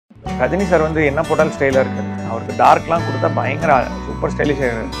Rajini sir வந்து என்ன போட்டாலும் ஸ்டைலாக இருக்குது. அவருக்கு டார்க்லாம் கொடுத்தா பயங்கர சூப்பர் ஸ்டைலிஷ்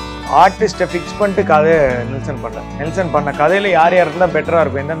ஆகிடும். ஆர்டிஸ்ட்டை ஃபிக்ஸ் பண்ணிட்டு கதை நெல்சன் பண்ண கதையில் யார் இருந்தால் பெட்டராக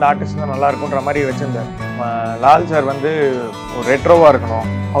இருக்கும், எந்தெந்த ஆர்டிஸ்ட் தான் நல்லா இருக்குன்ற மாதிரி வச்சுருந்தார். லால் சார் வந்து ஒரு ரெட்ரோவாக இருக்கணும்.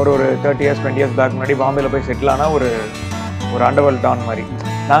 அவர் ஒரு 30 years 20 years பேக் முன்னாடி பாம்பேயில் போய் செட்டில் ஆனால் ஒரு அண்டர்வேர்ல்ட் டான் மாதிரி.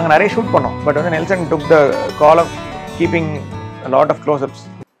 நாங்கள் நிறைய ஷூட் பண்ணோம். பட் வந்து Nelson took the call of keeping lot of close-ups.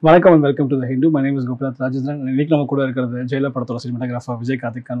 வணக்கம் and welcome to the Hindu. My name is Rajinikanth. இன்னைக்கு நம்ம கூட இருக்கிறது ஜெயிலர் படத்தோட cinematographer Vijay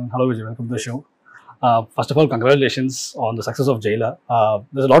Kartik Kannan. Hello Vijay, welcome to the show. First of all, congratulations on the success of Jailer.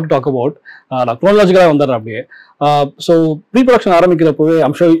 There's a lot to talk about. Chronologically vandar அப்படியே. So pre-production ஆரம்பிக்கிறப்பவே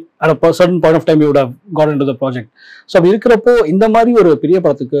I'm sure at a certain point of time you would have got into the project. So அப்படி இருக்கிறப்போ இந்த மாதிரி ஒரு பெரிய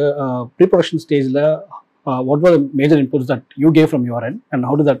படத்துக்கு pre-production stageல what were the major inputs that you gave from your end and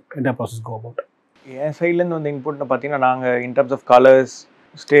how did that entire process go about? என் சைட்லேருந்து வந்து இன்புட்னு பார்த்தீங்கன்னா நாங்கள் in terms of colours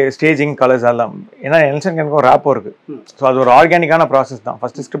staging colours எல்லாம், ஏன்னா நெல்சன் எனக்கு ஒரு ரேப்போ இருக்குது. ஸோ அது ஒரு ஆர்கானிக்கான ப்ராசஸ் தான்.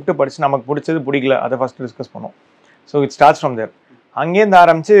 ஃபஸ்ட்டு ஸ்கிரிப்ட் படித்து நமக்கு பிடிச்சது பிடிக்கல அதை ஃபஸ்ட்டு டிஸ்கஸ் பண்ணுவோம். ஸோ இட் ஸ்டார்ட்ஸ் ஃப்ரம் தேர். அங்கேருந்து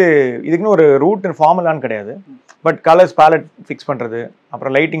ஆரம்பித்து இதுக்குன்னு ஒரு ரூட் ஃபார்முலான்னு கிடையாது. பட் கலர்ஸ் பேலட் ஃபிக்ஸ் பண்ணுறது,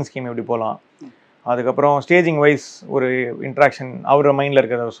 அப்புறம் லைட்டிங் ஸ்கீம் எப்படி போகலாம், அதுக்கப்புறம் ஸ்டேஜிங் வைஸ் ஒரு இன்ட்ராக்ஷன் அவர் மைண்டில்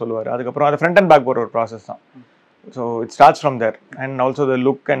இருக்கிறத சொல்லுவார். அதுக்கப்புறம் அது ஃப்ரண்ட் அண்ட் பேக் போகிற ஒரு ப்ராசஸ் தான். So it starts from there and also the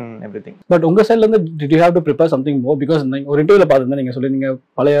look and everything. But unga side la did you have to prepare something more because ஒரு இன்டர்வியூல பார்த்தா நீங்க சொல்லிருந்தீங்க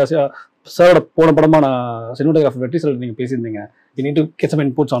பழைய சாரோட போன படமான சினிமாட்டோகிராஃபர் வெற்றி சார் நீங்க பேசியிருந்தீங்க you need to get some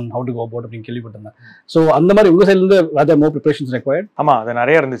inputs on how to go about அப்படின்னு கேள்விப்பட்டிருந்தேன். ஸோ அந்த மாதிரி உங்க சைட்ல இருந்து rather more preparations required? ஆமா, அது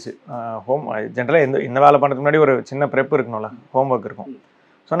நிறைய இருந்துச்சு. ஹோம் ஜென்ரலாக இந்த வேலை பண்ணுறதுக்கு முன்னாடி ஒரு சின்ன ப்ரெப் இருக்கணும்ல, ஹோம் ஒர்க் இருக்கும்.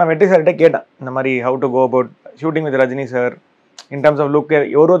 ஸோ நான் வெற்றி சார்கிட்ட கேட்டேன் இந்த மாதிரி how to go about shooting with Rajini sir in terms of look.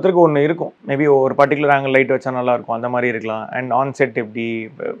 ஒருத்தருக்கு ஒன்று இருக்கும், மேபி ஒரு பர்டிகுலர் ஆங்கிள் லைட் வச்சா நல்லாயிருக்கும், அந்த மாதிரி இருக்கலாம். அண்ட் ஆன் செட் எப்படி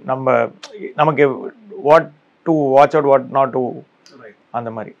நமக்கு what to watch out what not to, அந்த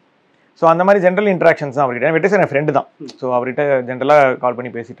மாதிரி. ஸோ அந்த மாதிரி ஜென்ரல் இன்ட்ராக்ஷன்ஸ் தான் அவர்கிட்ட. வெற்றி சார் என் ஃப்ரெண்டு தான். ஸோ அவர்கிட்ட ஜென்ரலாக கால்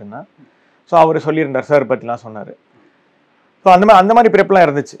பண்ணி பேசிகிட்டு இருந்தேன். ஸோ அவர் சொல்லியிருந்தார், சார் பற்றிலாம் சொன்னார். ஸோ அந்த மாதிரி ப்ரெப்லாம்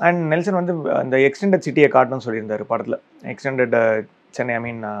இருந்துச்சு. அண்ட் நெல்சன் வந்து அந்த எக்ஸ்டெண்டட் சிட்டியை காட்டணும்னு சொல்லியிருந்தார் படத்தில். Extended Chennai, I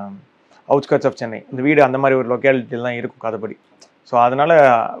mean outskirts of Chennai, இந்த வீடு அந்த மாதிரி ஒரு லொக்கேலிட்டிலாம் இருக்கும் கதைப்படி. ஸோ அதனால்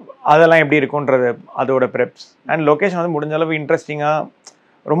அதெல்லாம் எப்படி இருக்குன்றது அதோட ப்ரெப்ஸ் அண்ட் லொக்கேஷன் வந்து முடிஞ்ச அளவு இன்ட்ரெஸ்டிங்காக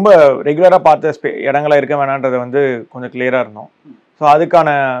ரொம்ப ரெகுலராக பார்த்த இடங்களா இருக்க வேணான்றதை வந்து கொஞ்சம் கிளியராக இருந்தோம். ஸோ அதுக்கான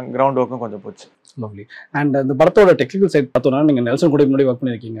கிரவுண்ட் ஒர்க்கும் கொஞ்சம் போச்சு. லவ்லி. அண்ட் இந்த படத்தோட டெக்னிக்கல் சைட் பார்த்தோன்னா நீங்கள் நெல்சன் கூட முன்னாடி ஒர்க்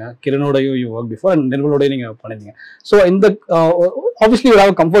பண்ணியிருக்கீங்க, கிரனோடையும் யூ ஒர்க் பிஃபோர் அண்ட் நெல்வலோடையும் நீங்கள் பண்ணியிருந்தீங்க. ஸோ இந்த ஆப்வியஸ்லி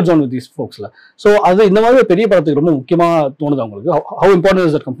ஒரு comfort zone with these ஃபோக்ஸில். So அது இந்த மாதிரி பெரிய படத்துக்கு ரொம்ப முக்கியமாக தோணுது உங்களுக்கு? How important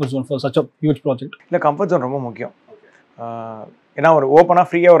is that comfort zone for such a huge project? இல்லை, கம்ஃபர்ட் ஜோன் ரொம்ப முக்கியம். ஏன்னா ஒரு ஓப்பனாக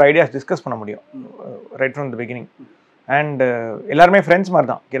ஃப்ரீயாக ஒரு ஐடியாஸ் டிஸ்கஸ் பண்ண முடியும் right from the beginning. And எல்லாருமே ஃப்ரெண்ட்ஸ் மாதிரி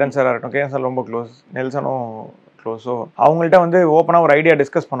தான். கிரண் சாராக இருக்கட்டும், கிரண் சார் ரொம்ப க்ளோஸ், நெல்சனும் க்ளோஸ். ஸோ அவங்கள்ட்ட வந்து ஓப்பனாக ஒரு ஐடியா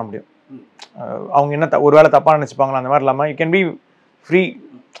டிஸ்கஸ் பண்ண முடியும். அவங்க என்ன ஒரு வேளை தப்பாக நினச்சிப்பாங்களா அந்த மாதிரி இல்லாமல் யூ கேன் பி ஃப்ரீ.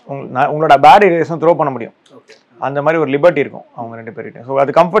 உங்களோட பேட் ஐடியாஸும் த்ரோ பண்ண முடியும். அந்த மாதிரி ஒரு லிபர்ட்டி இருக்கும் அவங்க ரெண்டு பேர்கிட்ட. ஸோ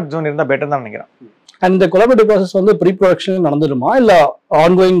அது கம்ஃபர்ட் ஜோன் இருந்தால் பெட்டர் தான் நினைக்கிறேன். அண்ட் இந்த கொலாபரேட்டிவ் ப்ராசஸ் வந்து ப்ரீ ப்ரொடக்ஷன் நடந்துடுமா இல்லை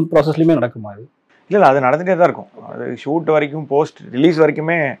ஆன்கோயிங் ப்ராசஸ்லையுமே நடக்குமா? இல்லை, அது நடந்துகிட்டே தான் இருக்கும். அது ஷூட் வரைக்கும் போஸ்ட் ரிலீஸ்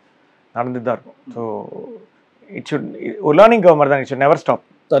வரைக்குமே நடந்துட்டு தான் இருக்கும். ஸோ இட் ஷுட் ஒரு லேர்னிங் கவ் மாதிரி தான். It should never stop.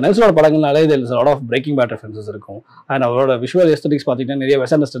 நெல்சனோட படங்கள்னாலே இதில் lot of braking bad references இருக்கும். அண்ட் அவரோட விஷுவல் எஸ்தெட்டிக்ஸ் பார்த்தீங்கன்னா நிறைய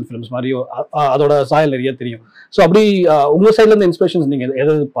வெஸ்டர்ன் வெஸ்டர்ன் ஃபிலிம்ஸ் மாதிரியோ அதோட சாயல் நிறைய தெரியும். ஸோ அப்படி உங்கள் சைட்லேருந்து இன்ஸ்பிரேஷன்ஸ் நீங்கள்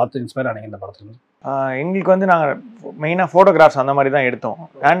எதை பார்த்து இன்ஸ்பயர் ஆனீங்க இந்த படத்துக்கு? எங்களுக்கு வந்து நாங்கள் மெயினாக ஃபோட்டோகிராஃப்ஸ் அந்த மாதிரி தான் எடுத்தோம்.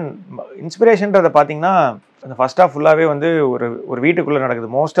 அண்ட் இன்ஸ்பிரேஷன்றதை பார்த்தீங்கன்னா அந்த ஃபர்ஸ்ட் ஆஃப் ஃபுல்லாகவே வந்து ஒரு வீட்டுக்குள்ளே நடக்குது.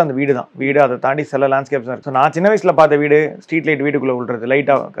 மோஸ்ட்டாக அந்த வீடு அதை தாண்டி சில லேண்ட்ஸ்கேப்ஸ் தான். ஸோ நான் சின்ன வயசில் பார்த்த வீடு ஸ்ட்ரீட் லைட் வீட்டுக்குள்ளே விழுறது,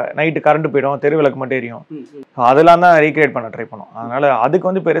 லைட்டாக நைட்டு கரண்ட் போயிடும், தெரு விளக்கு மட்டும் எரியும். ஸோ அதெல்லாம் தான் ரீக்ரியேட் பண்ண ட்ரை பண்ணோம். அதனால் அதுக்கு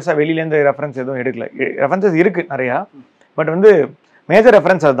வந்து பெருசாக வெளியிலேருந்து ரெஃபரன்ஸ் எதுவும் எடுக்கல. ரெஃபரன்சஸ் இருக்குது நிறையா, பட் வந்து மேஜர்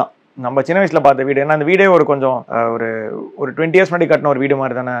ரெஃபரன்ஸ் அதுதான் நம்ம சின்ன வயசில் பார்த்த வீடு. ஏன்னா அந்த வீடே ஒரு கொஞ்சம் ஒரு 20 years முன்னாடி கட்டின ஒரு வீடு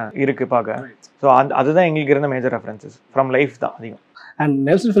மாதிரி தானே இருக்குது பார்க்க. ஸோ அதுதான் எங்களுக்கு இருந்த மேஜர் ரெஃபரன்சஸ் ஃப்ரம் லைஃப் தான் அதிகம். அண்ட்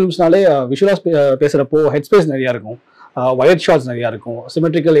நெல்சன் ஃபிலிம்ஸ்னாலே விஷுவலாக பேசுகிறப்போ ஹெட் ஸ்பேஸ் நிறையா இருக்கும், ஒயர் ஷாட்ஸ் நிறையா இருக்கும்,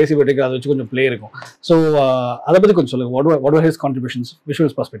 சிமெட்ரிக்கல் ஏசிமெட்ரிக்கல் அதை வச்சு கொஞ்சம் ப்ளே இருக்கும். ஸோ அதை பற்றி கொஞ்சம் சொல்லுங்கள். What are his contributions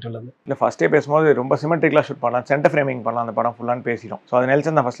visuals பர்ஸ்பெக்டிவ்லேருந்து? இல்லை, ஃபஸ்ட்டே பேசும்போது ரொம்ப சிமெட்ரிக்கலாக ஷூட் பண்ணலாம், சென்டர் ஃப்ரேமிங் பண்ணலாம், அந்த படம் ஃபுல்லான்னு பேசிடும். ஸோ அது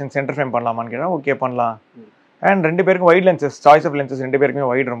நெல்சன் தான் ஃபஸ்ட் சென்டர் ஃப்ரேம் பண்ணலாமான்னு கேட்டால் ஓகே பண்ணலாம். அண்ட் ரெண்டு பேருக்கும் white lenses, choice of lenses ரெண்டு பேருக்குமே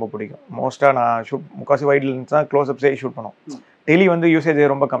வைட் ரொம்ப பிடிக்கும். மோஸ்ட்டாக நான் முக்காசி வைட் லென்ஸ் தான் க்ளோஸ்அப்ஸே ஷூட் பண்ணோம். டெலி வந்து யூசேஜ்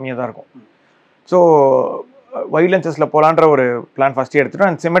ரொம்ப கம்மியாக தான் இருக்கும். ஸோ வைட் லென்சஸில் போகலான்ற ஒரு பிளான் ஃபஸ்ட்டே எடுத்துட்டோம்.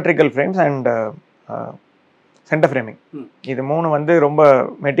 And symmetrical frames and centre framing, இது மூணு வந்து ரொம்ப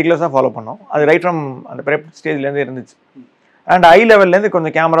மெட்டிகுலஸாக ஃபாலோ பண்ணோம். அது ரைட் ஃப்ரம் அந்த ப்ரெப் ஸ்டேஜ்லேருந்து இருந்துச்சு. அண்ட் ஐ லெவல்லேருந்து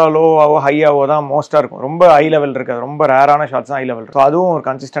கொஞ்சம் கேமரா லோவாவோ ஹையாவோ தான் மோஸ்ட்டாக இருக்கும். ரொம்ப ஐ லெவல் இருக்காது, ரொம்ப ரேரான ஷாட்ஸ் தான் ஐ லெவல். ஸோ அதுவும் ஒரு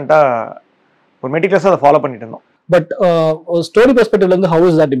கன்சிஸ்டண்ட்டாக ஒரு மெட்டிகுலஸாக அதை ஃபாலோ பண்ணிட்டு இருந்தோம். But story பெர்ஸ்பெக்டிவ்லேருந்து how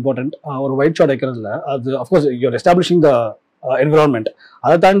is that important? ஒரு ஒயிட் ஷாட் வைக்கிறதுல அது அஃப்கோர்ஸ் யூஆர் எஸ்டாப்ளிஷிங் த environment.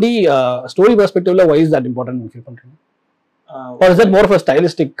 அதை தாண்டி story பெர்ஸ்பெக்டிவ்ல why is that important you feel பண்றீங்க? Or is that more of a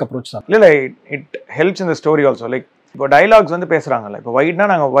stylistic approach sir? இல்ல it helps in the story also. Like இப்போ dialogues வந்து பேசுறாங்கல்ல, இப்போ வைட்னா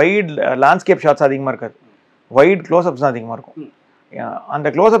நாங்கள் வைட் லேண்ட்ஸ்கேப் ஷாட்ஸ் அதிகமாக இருக்காது, வைட் க்ளோஸ்அப்ஸ் தான் அதிகமாக இருக்கும். அந்த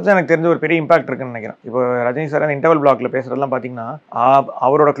க்ளோஸ்அப்ஸ் எனக்கு தெரிஞ்ச ஒரு பெரிய இம்பாக்ட் இருக்குன்னு நினைக்கிறேன். இப்போ ரஜினி சார் அந்த இன்டர்வல் பிளாக்ல பேசுறதெல்லாம் பார்த்தீங்கன்னா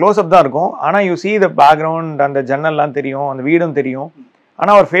அவரோட க்ளோஸ்அப் தான் இருக்கும். ஆனால் யூ சி த பேக்ரவுண்ட், அந்த ஜன்னல்லாம் தெரியும், அந்த வீடும் தெரியும்.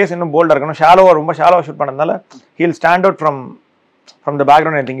 ஆனால் அவர் ஃபேஸ் இன்னும் போல்டாக இருக்கணும். ரொம்ப ஷாலோவாக ஷூட் பண்ணதுனால heel stand out from the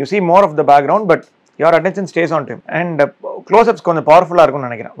background. I think you see more of the background, but your attention stays on him. And close-ups கொஞ்சம் பவர்ஃபுல்லாக இருக்கும்னு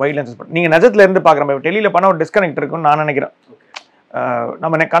நினைக்கிறேன் வைட் லென்சஸ். நீங்கள் நிஜத்தில் இருந்து பார்க்குற டெல்லியில் பண்ண ஒரு டிஸ்கனெக்ட் இருக்குன்னு நான் நினைக்கிறேன்.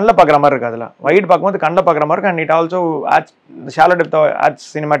 நம்ம கண்ணில் பார்க்குற மாதிரி இருக்கு, அதில் வைட் பார்க்கும்போது கண்ணில் பார்க்குற மாதிரி இருக்கு. And it also ads shallow depth, ads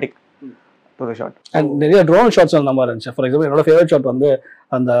cinematic to the shot. And நிறைய ட்ரோன் ஷாட்ஸ் அந்த மாதிரி இருந்துச்சு. ஃபார் எக்ஸாம்பிள் என்னோட ஃபேவரட் ஷாட் வந்து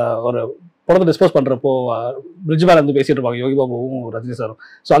அந்த ஒரு படத்தை டிஸ்போஸ் பண்ணுறப்போ பிரிட்ஜ் மேலே வந்து பேசிட்டு இருப்பாங்க யோகி பாபுவும் ரஜினி சாரும்.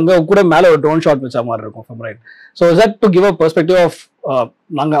 ஸோ அங்கே கூட மேலே ஒரு ட்ரோன் ஷாட் வச்ச மாதிரி இருக்கும் from right. So is that to give a perspective of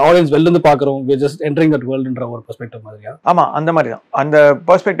நாங்கள் ஆடியன்ஸ் வெளிலேருந்து பார்க்குறோம், வி ஜஸ்ட் என்ட்ரிங் தட் வேர்ல்டுன்ற ஒரு பெர்ஸ்பெக்டிவ் மாதிரியா? ஆமாம், அந்த மாதிரி தான். அந்த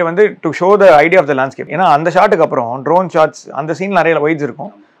பெர்ஸ்பெக்டிவ் வந்து to show the idea of the landscape. ஏன்னா அந்த ஷாட்டுக்கு அப்புறம் ட்ரோன் ஷாட்ஸ் அந்த சீன் நிறைய வைட்ஸ்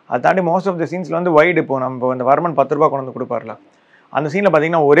இருக்கும். அதை தாண்டி மோஸ்ட் ஆஃப் த சீன்ஸில் வந்து வைடு. இப்போ நம்ம அந்த வர்மன் 10 ரூபா கொண்டு வந்து கொடுப்பார்ல, அந்த சீனில்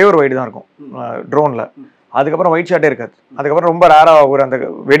பார்த்தீங்கன்னா ஒரே ஒரு வைடு தான் இருக்கும் ட்ரோனில். அதுக்கப்புறம் ஒயிட் ஷாட்டே இருக்காது. அதுக்கப்புறம் ரொம்ப ரேராக ஒரு அந்த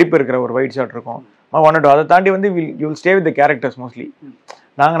வெடிப்பு இருக்கிற ஒரு ஒயிட் ஷாட் இருக்கும். 1 or 2. அதை தாண்டி வந்து you will stay with the characters mostly.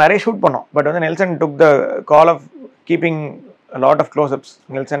 நாங்கள் நிறைய ஷூட் பண்ணோம், பட் வந்து Nelson took the call of keeping a lot of close-ups,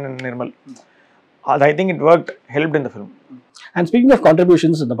 Nelson and Nirmal. I think it worked, helped in the film. And speaking of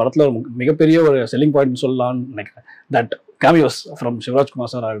contributions, இந்த படத்துல மிகப்பெரிய ஒரு selling point சொல்லலாம்னு நினைக்கிறேன். That cameos from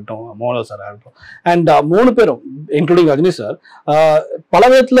Shivarajkumar sir ஆகட்டும், Mohanlal sir ஆகட்டும், and 3 பேரும் including Rajini sir பல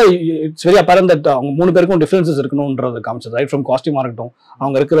விதத்துல இட்ஸ் வெரி அப்பரண்ட் தட் அவங்க 3 பேருக்கும் டிஃபரன்சஸ் இருக்கணும்ன்றது காமிச்சது. ரைட் ஃப்ரம் காஸ்டியூமா இருக்கட்டும்,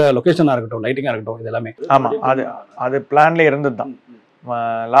 அவங்க இருக்கிற லொகேஷனாக இருக்கட்டும், லைட்டிங்காக இருக்கட்டும், இது எல்லாமே. ஆமாம், அது பிளான்லேயே இருந்தது தான்.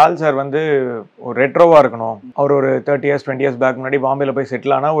 லால் சார் வந்து ஒரு ரெட்ரோவாக இருக்கணும். அவர் ஒரு 30 years 20 years பேக் முன்னாடி பாம்பேல போய்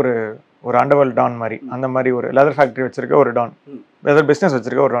செட்டில் ஆனால் ஒரு அண்டர்வேர்ல்ட் டான் மாதிரி, அந்த மாதிரி ஒரு லெதர் ஃபேக்ட்ரி வச்சிருக்க ஒரு டான், லெதர் பிஸ்னஸ்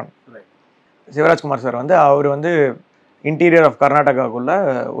வச்சிருக்க ஒரு டான். சிவராஜ்குமார் சார் வந்து அவர் வந்து இன்டீரியர் ஆஃப் கர்நாடகாவுக்குள்ள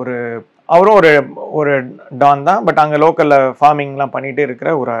அவரும் ஒரு டான் தான், பட் அங்கே லோக்கலில் ஃபார்மிங்லாம் பண்ணிகிட்டே இருக்கிற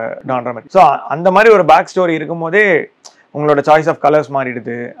ஒரு டான்ற மாதிரி. ஸோ அந்த மாதிரி ஒரு பேக் ஸ்டோரி இருக்கும்போதே உங்களோட சாய்ஸ் ஆஃப் கலர்ஸ்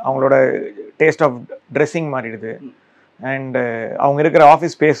மாறிடுது, அவங்களோட டேஸ்ட் ஆஃப் ட்ரெஸ்ஸிங் மாறிடுது. அண்ட் அவங்க இருக்கிற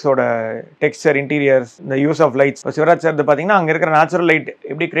ஆஃபீஸ் ஸ்பேஸோட டெக்ஸ்சர், இன்டீரியர்ஸ், இந்த use of lights. Shivraj sir பார்த்தீங்கன்னா அங்கே இருக்கிற நேச்சுரல் லைட்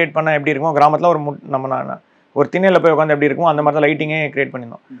எப்படி கிரியேட் பண்ணால் எப்படி இருக்கும், கிராமத்தில் நம்ம ஒரு திண்ணையில் போய் உட்காந்து எப்படி இருக்கும், அந்த மாதிரி தான் லைட்டிங்கே கிரியேட்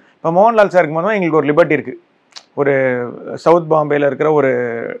பண்ணியிருந்தோம். இப்போ மோகன்லால் சார் இருக்கும்போது எங்களுக்கு ஒரு லிபர்ட்டி இருக்குது. ஒரு சவுத் பாம்பேயில் இருக்கிற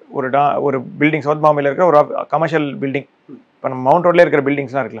ஒரு பில்டிங், சவுத் பாம்பேயில் இருக்கிற ஒரு கமர்ஷியல் பில்டிங், இப்போ நம்ம மவுண்ட் ரோட்லேயே இருக்கிற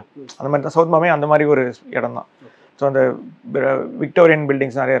பில்டிங்ஸ்லாம் இருக்குல்ல, அந்த மாதிரி தான் சவுத் பாம்பே அந்த மாதிரி ஒரு இடம் தான். ஸோ அந்த விக்டோரியன்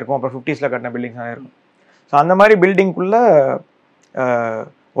பில்டிங்ஸ் நிறைய இருக்கும், அப்புறம் 50s கட்டின பில்டிங்ஸ் நிறைய இருக்கும். ஸோ அந்த மாதிரி பில்டிங்குள்ளே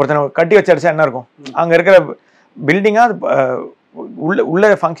ஒருத்தனை கட்டி வச்சடிச்சா என்ன இருக்கும், அங்கே இருக்கிற பில்டிங்காக உள்ள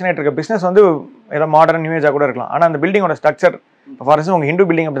ஃபங்க்ஷன் ஆகிட்டு இருக்க பிஸ்னஸ் வந்து ஏதோ மாடர்ன் நியூஏஜாக கூட இருக்கலாம். ஆனால் அந்த பில்டிங்கோட ஸ்ட்ரக்சர், இப்போ ஃபார் எக்ஸாம்பிள் உங்கள் ஹிந்து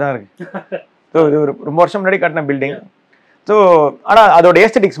பில்டிங் அப்படி தான் இருக்குது. ஸோ இது ஒரு ரொம்ப வருஷம் முன்னாடி கட்டின பில்டிங். ஸோ ஆனால் அதோட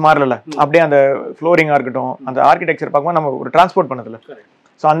ஏஸ்தட்டிக்ஸ் மாறல, அப்படியே அந்த ஃப்ளோரிங்காக இருக்கட்டும், அந்த ஆர்கிடெக்சர் பார்க்கும்போது நம்ம ஒரு டிரான்ஸ்போர்ட் பண்ணதில்ல.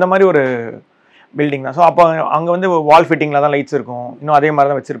 ஸோ அந்த மாதிரி ஒரு பில்டிங் தான். ஸோ அப்போ அங்கே வந்து வால் ஃபிட்டிங்கில் தான் லைட்ஸ் இருக்கும், இன்னும் அதே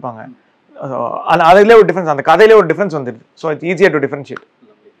மாதிரி தான் வச்சுருப்பாங்க. அதிலே ஒரு டிஃபரன்ஸ், அந்த கதையிலே ஒரு டிஃபரன்ஸ் வந்துடுது. So it's easier to differentiate.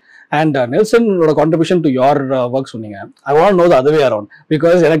 And நெல்சனோட contribution to your work சொன்னீங்க. I want no the other way around,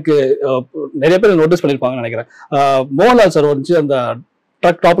 because எனக்கு நிறைய பேர் நோட்டீஸ் பண்ணியிருப்பாங்கன்னு நினைக்கிறேன். மோகன்லால் சார் வந்து அந்த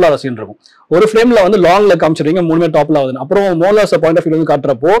ட்ரக் டாப்ல ஆகிற சீன் இருக்கும், ஒரு ஃப்ரேம்ல வந்து லாங்ல காமிச்சிருவீங்க, 3 பேர் டாப்ல ஆகுது. அப்புறம் Mohanlal sir point of view வந்து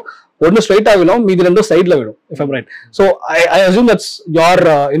காட்டுறப்போ ஒன்று ஸ்ட்ரைட்டா விழும், மீதி 2 சைட்ல விழும், if I'm right. So I assume that's your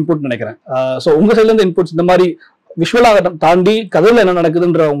input நினைக்கிறேன். ஸோ உங்க சைட்ல இருந்து இன்புட்ஸ் இந்த மாதிரி விஷுவலாக தாண்டி கதையில் என்ன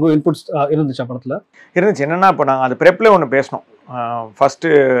நடக்குதுன்ற உங்க இன்புட்ஸ் இருந்துச்சு படத்தில்? இருந்துச்சு. என்னன்னா, இப்போ நாங்கள் அது ப்ரெப்ல ஒன்று பேசணும். ஃபர்ஸ்ட்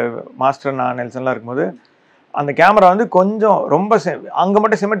மாஸ்டர் நான் நெல்சன்லாம் இருக்கும்போது அந்த கேமரா வந்து கொஞ்சம் ரொம்ப அங்கே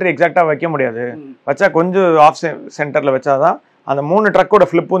மட்டும் சிமெட்ரி எக்ஸாக்டாக வைக்க முடியாது, வச்சா கொஞ்சம் ஆஃப் சென்டரில் வச்சாதான் அந்த 3 ட்ரக்கோட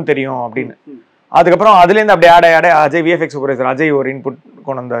ஃப்ளிப்பும் தெரியும் அப்படின்னு. அதுக்கப்புறம் அதுலேருந்து அப்படியே ஆட அஜய் விஎஃப்எக்ஸ் சூப்பர்வைசர் அஜய் ஒரு இன்புட்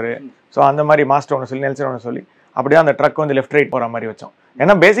கொண்டு வந்தார். ஸோ அந்த மாதிரி மாஸ்டர் ஒன்று சொல்லி நெல்சன் ஒன்று சொல்லி அப்படியே அந்த ட்ரக் வந்து லெஃப்ட் ரைட் போகிற மாதிரி வச்சோம்.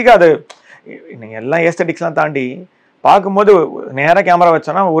 ஏன்னா பேசிக்காக அது நீங்கள் எல்லாம் ஏஸ்தட்டிக்ஸ்லாம் தாண்டி பார்க்கும்போது நேராக கேமரா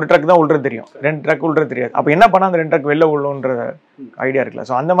வச்சோன்னா ஒரு ட்ரக் தான் உள்றது தெரியும், 2 ட்ரக் உள்றது தெரியாது. அப்போ என்ன பண்ணால் அந்த 2 ட்ரக் வெளில உள்ளோன்ற ஐடியா இருக்குல்ல.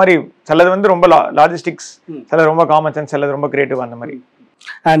 ஸோ அந்த மாதிரி சிலது வந்து ரொம்ப லாஜிஸ்டிக்ஸ், சிலது ரொம்ப காமன் சென்ஸ், சிலது ரொம்ப கிரியேட்டிவ், அந்த மாதிரி.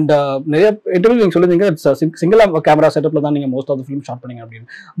 அண்ட் நிறைய இன்டர்வியூ நீங்கள் சொல்லிருந்தீங்க சிங்கிள் கேமரா செட்டப்ல தான் நீங்கள் most of the film shot பண்ணீங்க அப்படின்னு.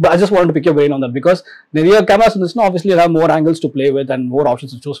 But I just want to big your brain on that, because நிறைய கேமராஸ் இருந்துச்சுன்னா obviously have more angles to play with and more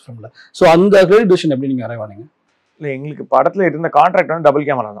options to choose ஃப்ரம்ல. So அந்த credit decision எப்படி நீங்கள் arrive ஆனீங்க? இல்லை, எங்களுக்கு படத்தில் இருந்த கான்ட்ராக்ட் வந்து டபுள்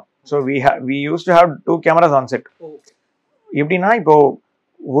கேமரா தான். So we use to have 2 cameras on set. எப்படின்னா, இப்போ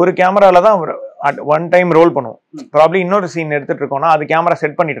ஒரு கேமரால தான் ஒன் டைம் ரோல் பண்ணுவோம். ப்ராப்ளி இன்னொரு சீன் எடுத்துட்டு இருக்கோம்னா அது கேமரா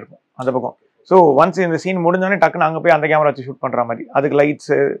செட் பண்ணிட்டு இருக்கோம் அந்த பக்கம். ஸோ ஒன்ஸ் இந்த சீன் முடிஞ்சோடனே டக்குன்னு அங்கே போய் அந்த கேமரா வச்சு ஷூட் பண்ணுற மாதிரி அதுக்கு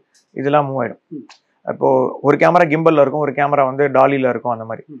லைட்ஸு இதெல்லாம் மூவ் ஆகிடும். இப்போது ஒரு கேமரா கிம்பலில் இருக்கும், ஒரு கேமரா வந்து டாலியில் இருக்கும். அந்த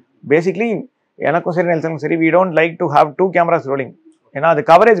மாதிரி பேசிக்லி எனக்கும் சரி நெல்சனுக்கும் சரி we don't like to have 2 cameras rolling. ஏன்னா அது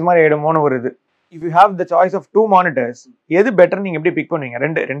கவரேஜ் மாதிரி ஆகிடுமோன்னு ஒரு இது. If you have the choice of 2 monitors எது பெட்டர் நீங்கள் எப்படி பிக் பண்ணுவீங்க?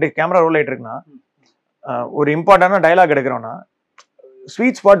 ரெண்டு கேமரா ரோல் ஆகிட்டு இருக்குன்னா ஒரு இம்பார்ட்டண்டான டைலாக் எடுக்கிறோன்னா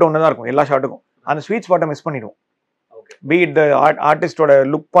ஸ்வீட் ஸ்பாட் ஒன்று தான் இருக்கும் எல்லா ஷாட்டுக்கும். அந்த ஸ்வீட் ஸ்பாட்டை மிஸ் பண்ணிடுவோம். பி இட் த ஆர்டிஸ்டோட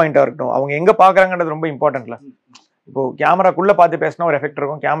லுக் பாயிண்டாக இருக்கட்டும், அவங்க எங்கே பார்க்குறாங்கன்றது ரொம்ப இம்பார்ட்டன்ட்ல. இப்போ கேமராக்குள்ளே பார்த்து பேசினா ஒரு எஃபெக்ட்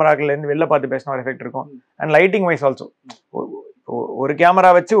இருக்கும், கேமராக்குள்ளேருந்து வெளில பார்த்து பேசினா ஒரு எஃபெக்ட் இருக்கும். அண்ட் லைட்டிங் வைஸ் ஆல்சோ ஒரு கேமரா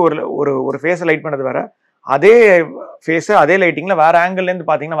வச்சு ஒரு ஃபேஸை லைட் பண்ணது வேற, அதே ஃபேஸு அதே லைட்டிங்கில் வேற ஆங்கிள்லேருந்து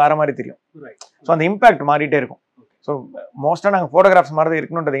பார்த்தீங்கன்னா வேற மாதிரி தெரியும். ஸோ அந்த இம்பாக்ட் மாறிட்டே இருக்கும். ஸோ மோஸ்ட்டாக நாங்கள் ஃபோட்டோகிராஃப்ஸ் மாதிரி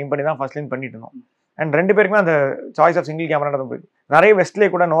இருக்கணுன்றதை எய்ம் பண்ணி தான் ஃபர்ஸ்ட்லேருந்து பண்ணிட்டு இருந்தோம். அண்ட் 2 பேருக்குமே அந்த சாய்ஸ் ஆஃப் சிங்கிள் கேமரா போய் நிறைய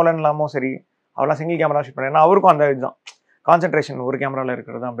வெஸ்ட்லேயே கூட நோலன்லாமோ சரி அவெல்லாம் சிங்கிள் கேமரா ஷூட் பண்ணேன். ஏன்னா அவருக்கும் அந்த இதுதான் கான்சென்ட்ரேஷன் ஒரு கேமராவில்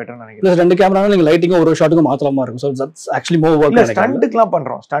இருக்கிறது தான் பெட்டர்னு நினைக்கிறேன். 2 கேமராவும் நீங்கள் லைட்டிங்கும் ஒரு ஷாட்டுக்கும் மாற்றலாமா இருக்கும். So that's actually more work. இல்லை ஸ்டண்ட்டுக்குலாம்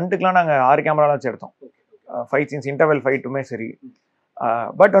பண்ணுறோம். ஸ்டண்ட்டுக்குலாம் நாங்கள் 6 கேமராலாம் வச்சு எடுத்தோம். ஃபைட் சீன்ஸ் இன்டர்வல் ஃபைட்டுமே சரி.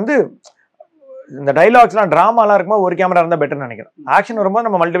 பட் வந்து இந்த டைலாக்ஸ்லாம் ட்ராமாலாம் இருக்கும்போது ஒரு கேமரா இருந்தால் பெட்டர்னு நினைக்கிறேன். ஆக்ஷன் வரும்போது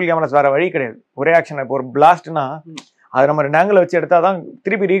நம்ம மல்டிபிள் கேமராஸ் வேறு வழி கிடையாது. ஒரே ஆக்ஷன் இப்போ ஒரு பிளாஸ்ட்னா அதை நம்ம 2 ஆங்கிள் வச்சு எடுத்தால் தான்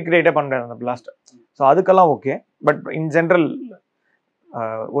திருப்பி ரீக்ரியேட்டே பண்ணுறேன் அந்த பிளாஸ்ட்டை. ஸோ அதுக்கெல்லாம் ஓகே. பட் இன் ஜென்ரல்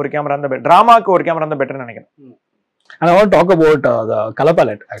ஒரு கேமரா இருந்தால் பெட்டர், ட்ராமாவுக்கு ஒரு கேமரா இருந்தால் பெட்டர்னு நினைக்கிறேன். And I want to talk about the color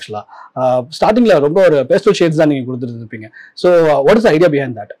palette actually. Startingல ரொம்ப ஒரு பேஸ்டல் ஷேட்ஸ் தான் நீங்க கொடுத்துருப்பீங்க. So what is idea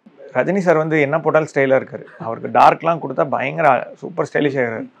behind that? Rajini sir வந்து என்ன போட்டாலும் ஸ்டைலாக இருக்காரு. அவருக்கு டார்க்லாம் கொடுத்தா பயங்கர சூப்பர் ஸ்டைலிஷாக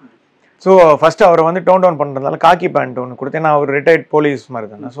இருக்காரு. ஸோ ஃபர்ஸ்ட் அவரை வந்து டோன் டவுன் பண்ணுறதுனால காக்கி பேண்ட் ஒன்று கொடுத்து, ஏன்னா அவர் ரிட்டையர்ட் போலீஸ் மாதிரி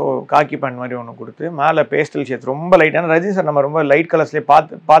தானே. ஸோ காக்கி பேண்ட் மாதிரி ஒன்று கொடுத்து மேலே பேஸ்டல் ஷேட்ஸ் ரொம்ப லைட்டான. ரஜினி சார் நம்ம ரொம்ப லைட் கலர்ஸ்லேயே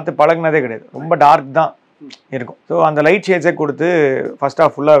பார்த்து பழகினதே கிடையாது. ரொம்ப டார்க் தான் இருக்கும். ஸோ அந்த லைட் ஷேட்ஸே கொடுத்து ஃபர்ஸ்ட்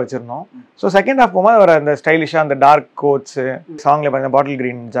ஹாஃப் ஃபுல்லாக வச்சுருந்தோம். ஸோ செகண்ட் ஹாஃப் போகும்போது அவர் அந்த ஸ்டைலிஷாக அந்த டார்க் கோட்ஸு, சாங்கில் பார்த்தீங்கன்னா பாட்டில்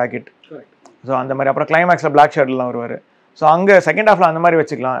க்ரீன் ஜாக்கெட், ஸோ அந்த மாதிரி. அப்புறம் கிளைமேக்ஸில் பிளாக் ஷர்ட்லாம் வருவார். ஸோ அங்கே செகண்ட் ஹாஃபில் அந்த மாதிரி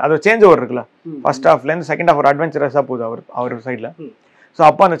வச்சுக்கலாம். அது சேஞ்ச் ஓவர் இருக்குல்ல, ஃபர்ஸ்ட் ஹாஃப்லேருந்து செகண்ட் ஹாஃப் ஒரு அட்வென்ச்சரஸாக போகுது அவர் சைடில். ஸோ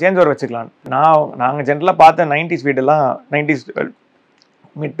அப்போ அந்த சேஞ்ச் ஓவர் வச்சுக்கலாம். நாங்கள் ஜென்ரலாக பார்த்த 90s வீடெல்லாம் 90s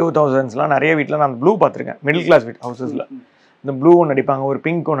மிட் 2000ஸ்லாம் நிறைய வீட்டில் நான் ப்ளூ பார்த்துருக்கேன். மிடில் கிளாஸ் வீட் ஹவுசஸில் இந்த ப்ளூ ஒன்று அடிப்பாங்க, ஒரு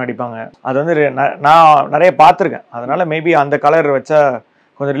பிங்க் ஒன்று அடிப்பாங்க. அது வந்து நான் நிறைய பார்த்துருக்கேன். அதனால மேபி அந்த கலர் வச்சா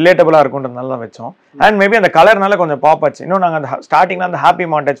கொஞ்சம் ரிலேட்டபுளாக இருக்குன்றதுனால தான் வச்சோம். அண்ட் மேபி அந்த கலர்னால கொஞ்சம் பாப் ஆச்சு. இன்னும் நாங்கள் அந்த ஸ்டார்டிங்கில் அந்த ஹாப்பி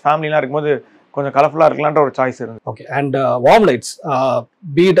மாண்டேஜ் ஃபேமிலிலாம் இருக்கும்போது கொஞ்சம் கலர்ஃபுல்லாக இருக்கலான்ற ஒரு சாய்ஸ் இருந்தது. Okay. And warm lights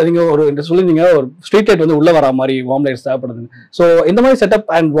beat நீங்கள் ஒரு சொல்லியிருந்தீங்க, ஒரு ஸ்ட்ரீட் லைட் வந்து உள்ளே வர மாதிரி வார்ம் லைட்ஸ் தேவைப்படுது. ஸோ இந்த மாதிரி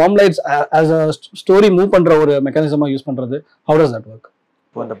setup and warm lights as a story move பண்ணுற ஒரு மெக்கானிசமாக யூஸ் பண்ணுறது, ஹவு டஸ் தட் ஒர்க்?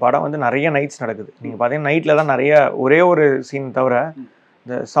 இப்போ இந்த படம் வந்து நிறைய நைட்ஸ் நடக்குது. நீங்கள் பார்த்தீங்கன்னா நைட்டில் தான் நிறைய, ஒரே ஒரு சீன் தவிர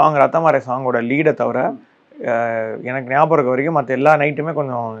இந்த சாங் ரத்தமாரே சாங்கோட லீடை தவிர எனக்கு ஞாபகம் இருக்க வரைக்கும் மற்ற எல்லா நைட்டுமே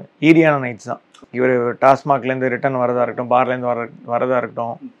கொஞ்சம் ஈரியான நைட்ஸ் தான். இவர் டாஸ்மாக்லேருந்து ரிட்டர்ன் வரதா இருக்கட்டும், பார்லேருந்து வரதா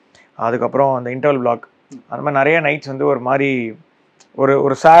இருக்கட்டும், அதுக்கப்புறம் அந்த இன்டர்வல் பிளாக், அந்த மாதிரி நிறைய நைட்ஸ் வந்து ஒரு மாதிரி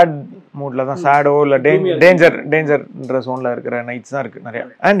ஒரு சேட் மூட்ல தான், சேடோ இல்லை டேஞ்சர்ன்ற சோனில் இருக்கிற நைட்ஸ் தான் இருக்குது நிறையா.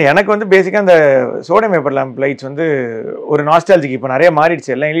 அண்ட் எனக்கு வந்து பேசிக்காக அந்த சோடியம் பேப்பர் லேம்ப் லைட்ஸ் வந்து ஒரு நாஸ்டாலஜிக்கு இப்போ நிறைய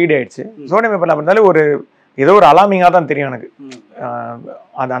மாறிடுச்சு, எல்லாம் எல்இடி ஆயிடுச்சு. சோடியம் பேப்பர் லேம்ப் இருந்தாலும் ஏதோ ஒரு அலாமிங்காக தான் தெரியும் எனக்கு.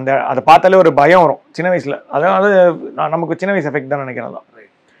 அதை பார்த்தாலே ஒரு பயம் வரும் சின்ன வயசில். அதாவது நமக்கு சின்ன வயசு எஃபெக்ட் தான் நினைக்கிறேன் தான்.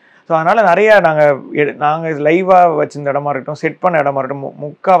 ஸோ அதனால் நிறைய நாங்கள் லைவாக வச்சிருந்த இடமா இருக்கட்டும், செட் பண்ண இடமா இருக்கட்டும்,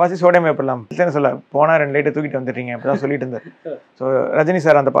 முக்கால்வாசி சோடியம் பேப்பர் லேம்ப் சொல்ல போனால் 2 லைட்டை தூக்கிட்டு வந்துட்டீங்க அப்படி தான் சொல்லிட்டு இருந்தார். ஸோ ரஜினி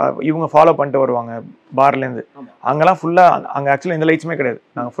சார் அந்த இவங்க ஃபாலோ பண்ணிட்டு வருவாங்க பார்லேருந்து, அங்கெல்லாம் ஃபுல்லாக அங்கே ஆக்சுவலாக இந்த லைட்ஸுமே கிடையாது.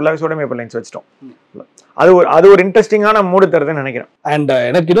 நாங்கள் ஃபுல்லாகவே சோடியம் பேப்பர் லைன்ஸ் வச்சிட்டோம். அது ஒரு இன்ட்ரெஸ்டிங்கான மூடு தருதுன்னு நினைக்கிறேன். அண்ட்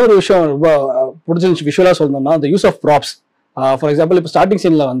எனக்கு இன்னொரு விஷயம் ரொம்ப பிடிச்சிருந்துச்சு விஷுவலாக சொல்லணும்னா, அந்த use of props. For example இப்போ ஸ்டார்டிங்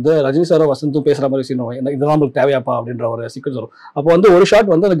சீனில் வந்து ரஜினி சாரோ வசந்தும் பேசுகிற மாதிரி சீன் வரும், இதெல்லாம் நம்மளுக்கு தேவையாப்பா அப்படின்ற ஒரு சீக்வன்ஸ் வரும். அப்போ வந்து ஒரு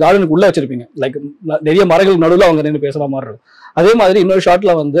ஷாட் வந்து அந்த கார்டனுக்கு உள்ளே வச்சிருப்பீங்க, லைக் நிறைய மரங்கள் நடுவில் அவங்க நின்று பேசுகிற மாதிரி இருக்கும். அதே மாதிரி இன்னொரு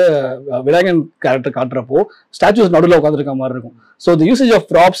ஷாட்டில் வந்து விநாயகன் கேரக்டர் காட்டுறப்போ ஸ்டாச்சுஸ் நடுவில் உட்காந்துருக்க மாதிரி இருக்கும். ஸோ தி யூசேஜ் ஆஃப்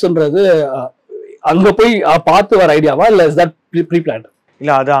ப்ராப்ஸ்ன்றது அங்கே போய் பார்த்து வர ஐடியாவா இல்லை இஸ் தட் ப்ரீ பிளான்ட்?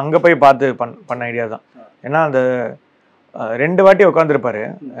 இல்லை, அது அங்கே போய் பார்த்து பண்ண ஐடியா தான். ஏன்னா அந்த 2 வாட்டி உட்காந்துருப்பாரு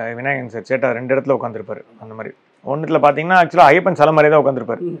விநாயகன் சார், சேட்டா 2 இடத்துல உட்காந்துருப்பாரு. அந்த மாதிரி ஒன்றுல பார்த்தீங்கன்னா ஆக்சுவலாக ஐயப்பன் சிலை மாதிரியே தான்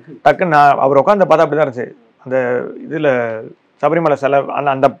உட்காந்துருப்பாரு. டக்குன்னு அவர் உட்காந்து பார்த்தா அப்படி தான் இருந்துச்சு. அந்த இதில் சபரிமலை சிலை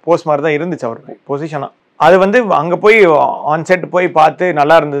அந்த போஸ்ட் மாதிரி தான் இருந்துச்சு அவர் பொசிஷனாக. அது வந்து அங்கே போய் ஆன் செட் போய் பார்த்து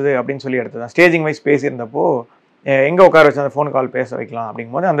நல்லா இருந்தது அப்படின்னு சொல்லி எடுத்து தான் ஸ்டேஜிங் வைஸ் பேசியிருந்தப்போ எங்கே உட்கார வச்சு அந்த ஃபோன் கால் பேச வைக்கலாம்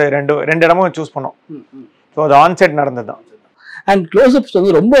அப்படிங்கும்போது அந்த ரெண்டு இடமும் சூஸ் பண்ணோம். ஸோ அது ஆன் செட் நடந்தது தான். அண்ட் க்ளோஸ்அப்ஸ்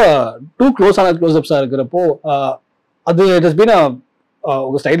வந்து ரொம்ப டூ க்ளோஸான க்ளோஸ்அப்ஸாக இருக்கிறப்போ அது இட் ஹஸ் பீன்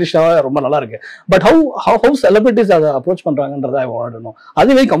உங்க ஸ்டைலிஷாக ரொம்ப நல்லா இருக்கு. பட் ஹவு செலிபிரிட்டிஸ் அதை approach பண்றாங்கன்றதை I want to know.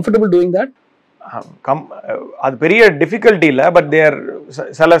 அது வெரி கம்ஃபர்டபுள் டூயிங் தட்? அது பெரிய டிஃபிகல்ட்டி இல்லை. பட் தேர்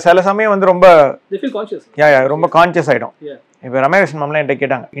சில சமயம் வந்து ரொம்ப ரொம்ப கான்சியஸ் ஆகிடும். இப்போ ரமேஷ் மாமலாம் என்கிட்ட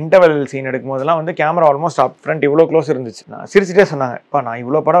கேட்டாங்க இன்டர்வல் சீன் எடுக்கும்போதெல்லாம் வந்து கேமரா ஆல்மோஸ்ட் அப் ஃப்ரண்ட் இவ்வளோ க்ளோஸ் இருந்துச்சு. நான் சிரிச்சிட்டே சொன்னாங்க, இப்போ நான்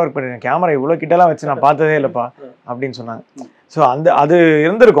இவ்வளோ படம் ஒர்க் பண்ணிருக்கேன், கேமரா இவ்வளோ கிட்டலாம் வச்சு நான் பார்த்ததே இல்லைப்பா அப்படின்னு சொன்னாங்க. ஸோ அது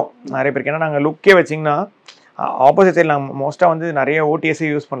இருந்திருக்கும் நிறைய பேருக்கு. ஏன்னா நாங்கள் லுக்கே வச்சிங்கன்னா ஆப்போசிட் சைடில் நாங்கள் மோஸ்ட்டாக வந்து நிறைய ஓடிஎஸ்ஸே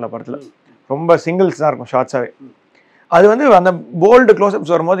யூஸ் பண்ணல படத்தில், ரொம்ப சிங்கிள்ஸ் தான் இருக்கும் ஷார்ட்ஸாகவே. அது வந்து அந்த போல்டு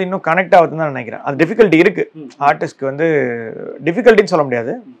க்ளோஸ்அப்ஸ் வரும்போது இன்னும் கனெக்ட் ஆகுதுன்னு தான் நினைக்கிறேன். அது டிஃபிகல்ட்டி இருக்குது ஆர்டிஸ்ட்க்கு, வந்து டிஃபிகல்ட்டின்னு சொல்ல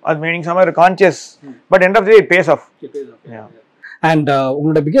முடியாது, அது மீனிங் சம ஒரு conscious, but end of the base of. And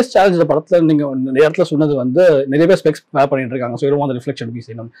உங்களோட பிகெஸ்ட் சேலஞ்ச் இந்த படத்தில் நீங்கள் நிறைய இடத்துல சொன்னது வந்து நிறைய பேர் ஸ்பெக்ஸ் வேர் பண்ணிட்டு இருக்காங்க, ஸோ அந்த ரிஃப்ளெக்ஷன் பி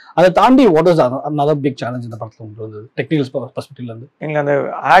செய்யணும். அதை தாண்டி what is another big challenge இந்த படத்தில் உங்களுக்கு வந்து டெக்னிக்கல் பர்ஸ்பெக்டிவ்லேருந்து? எங்களுக்கு அந்த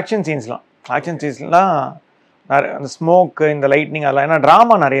ஆக்ஷன் சீன்ஸ்லாம் அந்த ஸ்மோக்கு, இந்த லைட்னிங், அதெல்லாம் ஏன்னா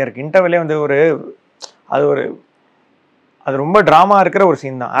ட்ராமா நிறைய இருக்குது. இன்டர்வெல்லே வந்து அது ரொம்ப ட்ராமா இருக்கிற ஒரு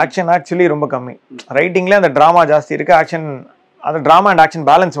சீன் தான். ஆக்ஷன் ஆக்சுவலி ரொம்ப கம்மி, ரைட்டிங்லேயே அந்த ட்ராமா ஜாஸ்தி இருக்குது. ஆக்ஷன், அந்த ட்ராமா அண்ட் ஆக்ஷன்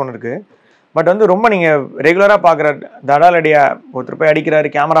பேலன்ஸ் ஒன்று இருக்குது. பட் வந்து ரொம்ப நீங்கள் ரெகுலராக பார்க்குற தடாலடியா ஒருத்தர் போய் அடிக்கிறாரு,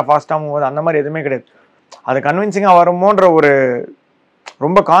 கேமரா ஃபாஸ்ட்டாக மூவ், அந்த மாதிரி எதுவுமே கிடையாது. அது கன்வின்சிங்காக வருமோன்ற ஒரு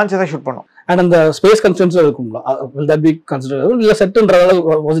ரொம்ப கான்சியஸாக ஷூட் பண்ணோம். அண்ட் அந்த ஸ்பேஸ் கன்ஸ்டன்ஸும் இருக்குங்களா? will that be considered? இல்லை செட்டுன்றதால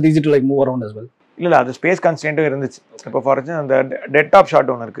was it easy to like move around as well? இல்லை அது ஸ்பேஸ் கன்ஸ்டன்ட்டும் இருந்துச்சு. இப்போ ஃபார் எக்ஸாம்பிள் அந்த டெட் ஆஃப் ஷாட்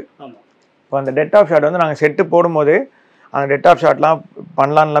ஒன்று இருக்குது. இப்போ அந்த டெட் ஆஃப் ஷாட் வந்து நாங்கள் செட்டு போடும்போது அந்த டெட் ஆஃப் ஷாட்லாம்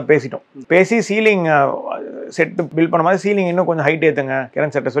பண்ணலான்லாம் பேசிட்டோம். பேசி சீலிங் செட்டு பில்ட் பண்ண மாதிரி சீலிங் இன்னும் கொஞ்சம் ஹைட் ஏற்றுங்க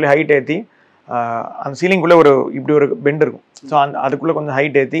கிரண் செட்டை சொல்லி ஹைட் ஏற்றி, அந்த சீலிங்குள்ளே இப்படி ஒரு பெண்ட் இருக்கும், ஸோ அதுக்குள்ளே கொஞ்சம்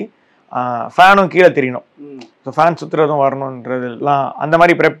ஹைட் ஏற்றி ஃபேனும் கீழே தெரியணும், ஸோ ஃபேன் சுற்றுறதும் வரணுன்றதுலாம் அந்த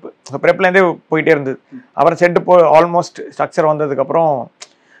மாதிரி ப்ரெப்லேருந்தே போயிட்டே இருந்தது. அப்புறம் செட்டு ஆல்மோஸ்ட் ஸ்ட்ரக்சர் வந்ததுக்கப்புறம்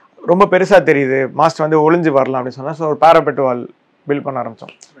ரொம்ப பெருசாக தெரியுது, மாஸ்டர் வந்து ஒளிஞ்சு வரலாம் அப்படின்னு சொன்னால், ஸோ ஒரு பேராபெட் வால் பில்ட் பண்ண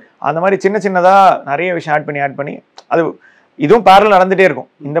ஆரம்பித்தோம். அந்த மாதிரி சின்னதாக நிறைய விஷயம் ஆட் பண்ணி அது இதுவும் பேரல் நடந்துகிட்டே இருக்கும்,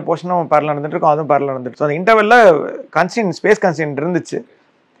 இந்த போர்ஷனும் பேரல் நடந்துட்டு இருக்கும், அதுவும் பேரல் நடந்துட்டு. ஸோ அந்த இன்டர்வெல்ல ஸ்பேஸ் கன்ஸ்டன்ட் இருந்துச்சு.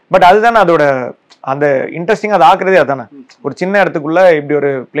 பட் அதுதானே அதோட அந்த இன்ட்ரெஸ்டிங்காக அது ஆக்குறதே அதுதானே, ஒரு சின்ன இடத்துக்குள்ளே இப்படி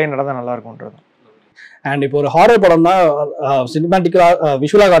ஒரு பிளே நடந்தால் நல்லா இருக்கும்ன்றது. அண்ட் இப்போ ஒரு ஹாரர் படம்னா சினிமேட்டிக்காக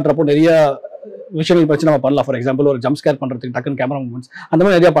விஷுவலாக காட்டுறப்போ நிறைய விஷயங்கள் வச்சு நம்ம பண்ணலாம். ஃபார் எக்ஸாம்பிள் ஒரு ஜம்ப் ஸ்கேர் பண்ணுறதுக்கு டக்குன்னு கேமரா மூவ்மெண்ட்ஸ் அந்த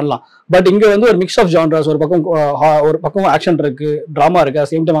மாதிரி நிறைய பண்ணலாம். பட் இங்கே வந்து ஒரு மிக்ஸ் ஆஃப் ஜான்ரஸ், ஒரு பக்கம் ஆக்ஷன் இருக்கு, ட்ராமா இருக்கு,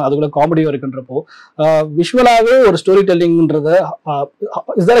 சேம் டைம் அதுக்குள்ள காமெடியும் இருக்குன்றப்போ விஷுவலாகவே ஒரு story டெல்லிங்ன்றத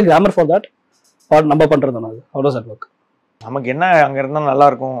is there a grammar for that or நம்ம பண்ணுறது அது how does that work? நமக்கு என்ன அங்கே இருந்தால்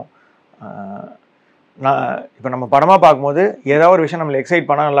நல்லாயிருக்கும், நான் இப்போ நம்ம படமாக பார்க்கும்போது ஏதாவது ஒரு விஷயம் நம்மளை எக்ஸைட்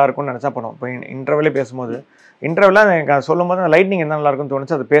பண்ணால் நல்லாயிருக்கும்னு நினச்சா பண்ணுவோம். இப்போ இன்டர்வெல்லே பேசும்போது இன்டர்வெல்லாம் எனக்கு சொல்லும் போது லைட்னிங் என்ன நல்லாயிருக்குன்னு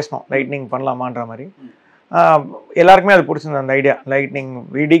தோணுச்சு, அது பேசணும், லைட்னிங் பண்ணலாமான்ற மாதிரி. எல்லாருக்குமே அது பிடிச்சிருந்தது அந்த ஐடியா. லைட்னிங்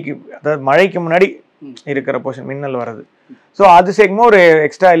விடிக்கு, அதாவது மழைக்கு முன்னாடி இருக்கிற போர்ஷன் மின்னல் வர்றது, ஸோ அது சேர்க்கும்போது ஒரு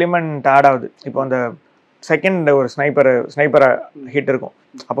எக்ஸ்ட்ரா எலிமெண்ட் ஆட் ஆகுது. இப்போ அந்த செகண்ட் ஒரு ஸ்னைப்பரை ஹிட் இருக்கும்,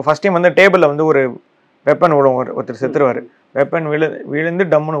 அப்போ ஃபஸ்ட் டைம் வந்து டேபிளில் வந்து ஒரு வெப்பன் விழும், ஒருத்தர் செத்துருவார், வெப்பன் விழுந்து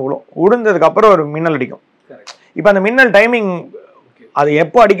டம்முன்னு விழுந்ததுக்கப்புறம் ஒரு மின்னல் அடிக்கும். இப்போ அந்த மின்னல் டைமிங் அது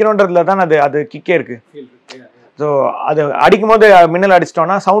எப்போ அடிக்கணுன்றதுல தான் அது கிக்கே இருக்கு. ஸோ அது அடிக்கும்போது மின்னல்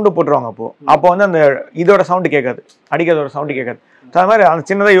அடிச்சிட்டோம்னா சவுண்டு போட்டுருவாங்க, அப்போ வந்து அந்த இதோட சவுண்டு கேட்காது, அடிக்கிறதோட சவுண்டு கேட்காது. ஸோ அது மாதிரி அந்த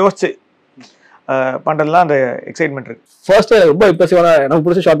சின்னதாக யோசிச்சு பண்ணுறதுலாம் அந்த எக்ஸைட்மெண்ட் இருக்கு. ஃபர்ஸ்ட் ரொம்ப இம்ப்ரெசிவான எனக்கு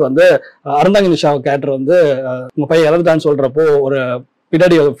பிடிச்ச ஷாட் வந்து அறந்தாங்க நிஷா கேரக்டர் வந்து உங்க பையன் இறந்துட்டான்னு சொல்றப்போ ஒரு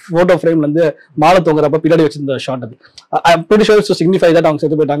பின்னாடி போட்டோ ஃப்ரேம்ல இருந்து மாலை தொங்குறப்ப பின்னாடி வச்சிருந்த ஷாட். அது pretty sure to signify that அவங்க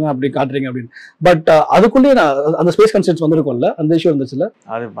செத்து போயிட்டாங்க அப்படி காட்டுறீங்க அப்படின்னு. பட் அதுக்குள்ளேயே நான் அந்த ஸ்பேஸ் கன்ஸ்டன்ஸ் வந்திருக்கும்ல, அந்த இஷ்யூ இருந்துச்சுல.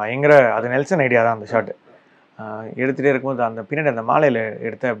 அது பயங்கர, அது நெல்சன் ஐடியா தான். அந்த ஷாட் எடுத்துகிட்டே இருக்கும்போது அந்த பின்னாடி அந்த மாலையில்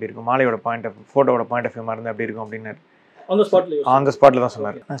எடுத்து அப்படி இருக்கும், மாலையோட ஃபோட்டோவோட பாயிண்ட் ஆஃப் வியூ மாதிரி அப்படி இருக்கும் அப்படின்னு அந்த ஸ்பாட்டில் தான்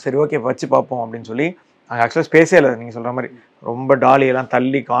சொன்னார். சரி ஓகே வச்சு பார்ப்போம் அப்படின்னு சொல்லி அங்கே ஆக்சுவலாக ஸ்பேஸே இல்லை, நீங்கள் சொல்கிற மாதிரி ரொம்ப டாலியெல்லாம்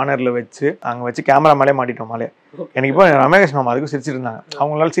தள்ளி கார்னரில் வச்சு அங்கே வச்சு கேமரா மேலே மாட்டிட்டோம். மாலே எனக்கு இப்போ ரமேஷ் மாமா அதுக்கும் சிரிச்சிட்டு இருந்தாங்க,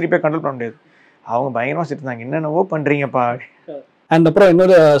 அவங்களால சிரிப்பே கண்ட்ரோல் பண்ண முடியாது, அவங்க பயங்கரமாக சிரிச்சிருந்தாங்க, என்னென்னவோ பண்ணுறீங்கப்பா. அண்ட் அப்புறம்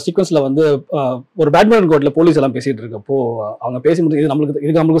இன்னொரு சீக்வன்ஸ்ல வந்து ஒரு பேட்மிண்டன் கோர்ட்ல போலீஸ் எல்லாம் பேசிட்டு இருக்கப்போ அவங்க பேசும்போது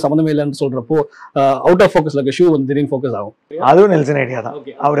இது நம்மளுக்கு சம்மந்தமே இல்லைன்னு சொல்றப்போ அவுட் ஆஃப் ஃபோக்கஸ்ல இருக்க ஷூ வந்து திடீர்னு ஃபோக்கஸ் ஆகும். அதுவும் நெல்சன் ஐடியா தான்.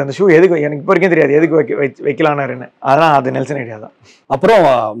 அவர் அந்த ஷூ எதுக்கு எனக்கு இப்போ வரைக்கும் தெரியாது எதுக்கு வைக்கலான்னு, அதெல்லாம் அது நெல்சன் ஐடியா தான். அப்புறம்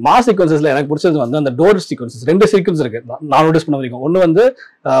மாஸ் சீக்வன்சஸ்ல எனக்கு பிடிச்சது வந்து அந்த டோர் சீக்வன்சஸ், 2 சீக்வன்ஸ் இருக்கு நான் நோட்டீஸ் பண்ண வரைக்கும். ஒன்று வந்து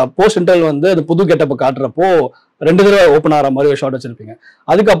போஸ்ட் இன்டர்வல் வந்து அந்த புது கெட்டப்ப காட்டுறப்போ 2 தடவை ஓப்பன் ஆகிற மாதிரி ஒரு ஷாட் வச்சிருப்பீங்க.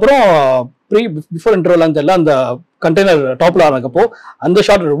 அதுக்கப்புறம் பிஃபோர் இன்டர்வல் தெரியல அந்த கண்டெய்னர் டாப்ல ஆனதுக்கப்போ அந்த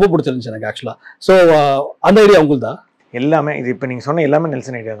ஷாட் ரொம்ப பிடிச்சிருந்துச்சு எனக்கு ஆக்சுவலா. ஸோ அந்த ஐடியா உங்களுக்கு தான் எல்லாமே. இது இப்போ நீங்கள் சொன்ன எல்லாமே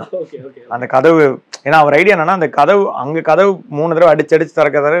நெல்சன் ஐடியா தான். அந்த கதவு, ஏன்னா அவர் ஐடியா என்னன்னா அந்த கதவு அங்கே கதவு 3 தடவை அடிச்சு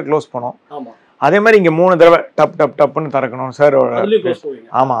திறக்க க்ளோஸ் பண்ணோம், அதே மாதிரி இங்கே 3 தடவை டப்புன்னு திறக்கணும் சார்.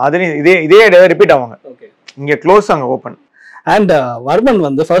 ஆமாம், அதுலேயும் இதே ஐடியா ரிப்பீட் ஆவாங்க, இங்கே க்ளோஸ் அங்கே ஓப்பன். அண்ட் வர்மன்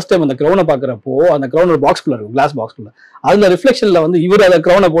வந்து ஃபர்ஸ்ட் டைம் அந்த க்ரௌனை பார்க்குறப்போ அந்த க்ரௌன் ஒரு பாக்ஸ்குள்ள இருக்கும், கிளாஸ் பாக்ஸ்குள்ள, அதுல ரிஃப்ளெக்ஷன்ல வந்து இவர் அதை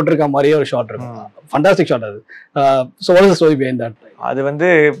க்ரௌனை போட்டிருக்க மாதிரியே ஒரு ஷாட் இருக்கும். ஃபண்டாஸ்டிக் ஷாட் அது. So what is the story behind that? அது வந்து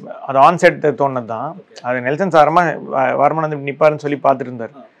அது ஆன் செட் தோணுது தான். அது நெல்சன் சாரமா வர்மன் வந்து நிப்பாருன்னு சொல்லி பார்த்துட்டு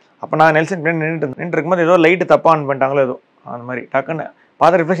இருந்தார். அப்போ நான் நெல்சன் நின்று இருக்கும்போது ஏதோ லைட்டு தப்பாக ஆன் பண்ணிட்டாங்களோ ஏதோ அந்த மாதிரி டக்குன்னு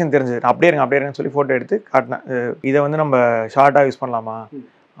பார்த்து ரிஃப்ளெக்ஷன் தெரிஞ்சது. அப்படியே இருங்கன்னு சொல்லி ஃபோட்டோ எடுத்து காட்டினேன். இதை வந்து நம்ம ஷார்ட்டாக யூஸ் பண்ணலாமா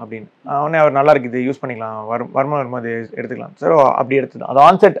அப்படின்னு. உடனே அவர் நல்லா இருக்குது, யூஸ் பண்ணிக்கலாம், வர்மன் வரும்போது எடுத்துக்கலாம். ஸோ அப்படி எடுத்து அது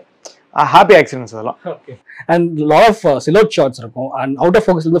ஆன் செட் ஹாப்பி ஆக்சிடென்ட்ஸ் அதெல்லாம். அண்ட் லாட் ஆஃப் சிலோட் ஷாட்ஸ் இருக்கும் அண்ட் அவுட் ஆஃப்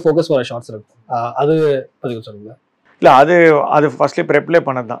ஃபோக்கஸ்லேருந்து ஃபோக்கஸ் வர ஷாட்ஸ் இருக்கும். அது பதிவு சொல்லுங்க. இல்லை அது ஃபர்ஸ்ட்லேயே ப்ரெப்லே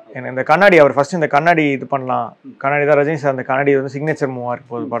பண்ணது தான். எனக்கு இந்த கண்ணாடி அவர் ஃபர்ஸ்ட் இந்த கண்ணாடி இது பண்ணலாம், கண்ணாடி தான் ரஜினி சார் அந்த கண்ணாடி வந்து சிக்னேச்சர் மூவாக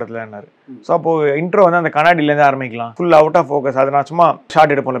இருக்கு போது படத்துலன்னாரு. ஸோ அப்போ இன்ட்ரோ வந்து அந்த கண்ணாடியிலேருந்து ஆரம்பிக்கலாம், ஃபுல் அவுட் ஆஃப் ஃபோக்கஸ். அது நான் சும்மா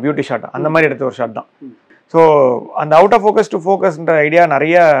ஷார்ட் எடுப்போம்ல, பியூட்டி ஷாட், அந்த மாதிரி எடுத்த ஒரு ஷாட் தான். ஸோ அந்த out of focus to ஃபோக்கஸ்ன்ற idea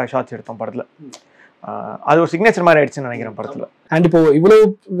நிறைய ஷார்ட்ஸ் எடுத்தோம் படத்தில். அது ஒரு சிக்னேச்சர் மாதிரி ஆயிடுச்சுன்னு நினைக்கிறேன் படத்தில். அண்ட் இப்போ இவ்வளவு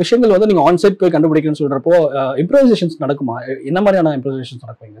விஷயங்கள் வந்து நீங்கள் ஆன் செட் போய் கண்டுபிடிக்கணும்னு சொல்கிறப்போ இம்ப்ரோவைசேஷன்ஸ் நடக்குமா? என்ன மாதிரியான இம்ப்ரோவைசேஷன்ஸ்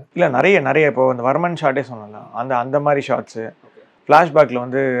நடக்குங்க? இல்லை நிறைய இப்போ இந்த வர்மன் ஷாட்டே சொன்னல, அந்த மாதிரி ஷார்ட்ஸு, ஃப்ளாஷ்பேக்கில்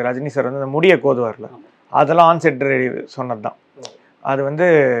வந்து ரஜினி சார் வந்து அந்த முடியை கோதுவார்ல, அதெல்லாம் ஆன் செட் சொன்னது தான். அது வந்து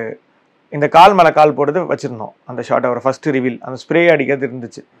இந்த கால் மேலே கால் போடுறது வச்சுருந்தோம் அந்த ஷார்ட். அவர் ஃபஸ்ட்டு ரிவீல் அந்த ஸ்ப்ரே அடிக்கிறது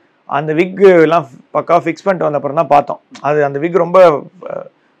இருந்துச்சு. அந்த விக் எல்லாம் பக்காவாக ஃபிக்ஸ் பண்ணிட்டு வந்த அப்புறம் தான் பார்த்தோம். அந்த விக்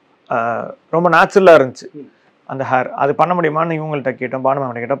ரொம்ப நேச்சுரலாக இருந்துச்சு அந்த ஹேர். அது பண்ண முடியுமான்னு இவங்கள்ட்ட கேட்டோம்,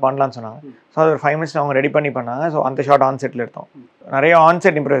 பானுமாட்ட கேட்டோம், பண்ணலான்னு சொன்னாங்க. ஸோ அது ஒரு 5 minutes அவங்க ரெடி பண்ணி பண்ணாங்க. ஸோ அந்த ஷார்ட் ஆன் செட்டில் எடுத்தோம். நிறைய ஆன்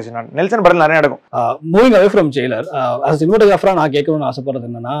செட் இம்ப்ரவைசேஷன் நெல்சன் படத்தில் நிறைய நடக்கும். மூவிங் அவே ஃப்ரம் ஜெயிலர், சினிமாட்டோகிராஃபராக நான் கேட்கணும்னு ஆசைப்படுறது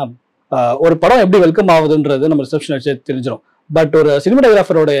என்னன்னா, ஒரு படம் எப்படி வெல்கம் ஆகுதுன்றது நம்ம ரிசப்ஷன் வச்சு தெரிஞ்சிடும். பட் ஒரு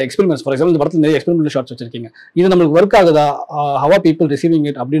சினிமாட்டோகிராஃபரோட எக்ஸ்பெரிமெண்ட்ஸ், ஃபார் எக்ஸாம்பிள் இந்த படத்தில் நிறைய எக்ஸ்பெரிமெண்டல் ஷார்ட்ஸ் வச்சிருக்கீங்க, இது நம்மளுக்கு ஒர்க் ஆகுதா, how are people receiving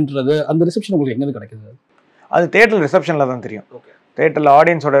it அப்படின்றது அந்த ரிசப்ஷன் உங்களுக்கு எங்கே கிடைக்குது? அது தியேட்டர் ரிசப்ஷனில் தான் தெரியும். தியேட்டரில்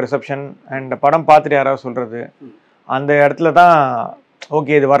ஆடியன்ஸோட ரிசப்ஷன் அண்ட் படம் பார்த்துட்டு யாராவது சொல்கிறது, அந்த இடத்துல தான்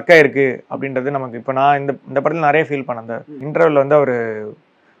ஓகே இது ஒர்க் ஆகிருக்கு அப்படின்றது நமக்கு. இப்போ நான் இந்த படத்தில் நிறைய ஃபீல் பண்ணேன். அந்த இன்டர்வலில் வந்து அவர்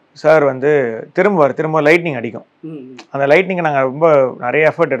சார் வந்து திரும்ப லைட்னிங் அடிக்கும். அந்த லைட்னிங்கை நாங்கள் ரொம்ப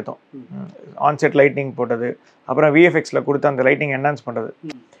நிறைய எஃபர்ட் எடுத்தோம். ஆன்செட் லைட்னிங் போட்டது, அப்புறம் விஎஃப்எக்ஸில் கொடுத்து அந்த லைட்னிங் என்ஹான்ஸ் பண்ணுறது.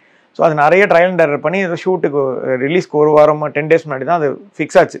 ஸோ அது நிறைய ட்ரையல் அண்ட் எரர் பண்ணி ஷூட்டுக்கு ரிலீஸ்க்கு ஒரு வாரம் 10 days முன்னாடி தான் அது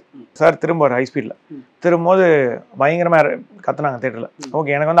ஃபிக்ஸ் ஆச்சு. சார் திரும்ப ஒரு ஹை ஸ்பீடில் திரும்போது பயங்கரமாக கத்துனாங்க தேட்டரில்.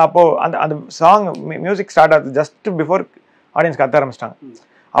 ஓகே, எனக்கு வந்து அப்போது அந்த சாங் மியூசிக் ஸ்டார்ட் ஆகுது, ஜஸ்ட் பிஃபோர் ஆடியன்ஸ் கத்த ஆரம்பிச்சிட்டாங்க.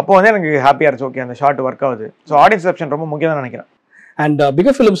 அப்போ வந்து எனக்கு ஹாப்பியாக இருந்துச்சு, ஓகே அந்த ஷார்ட் ஒர்க் ஆகுது. ஸோ ஆடியன்ஸ் ரிசப்ஷன் ரொம்ப முக்கியம் தான் நினைக்கிறேன். அண்ட்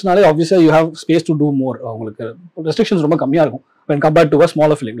பிகர் ஃபிலிம்ஸ்னாலே ஆப்வியஸாக you have space to two மோர். உங்களுக்கு ரெஸ்ட்ரிக்ஷன்ஸ் ரொம்ப கம்மியாக இருக்கும் when compared to a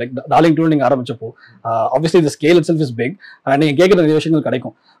smaller film like Darling 2 நீங்க ஆரம்பிச்சப்போ obviously the scale itself is big நீங்க கேட்குற நிறைய விஷயங்கள்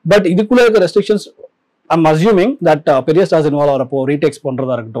கிடைக்கும். பட் இதுக்குள்ள இருக்க ரெஸ்ட்ரிக்ஷன்ஸ் ஐம் அஸ்யூமிங் தட் பெரிய ஸ்டார்ஸ் இன்வால்வ் ஆகிறப்போ ரீடேக்ஸ்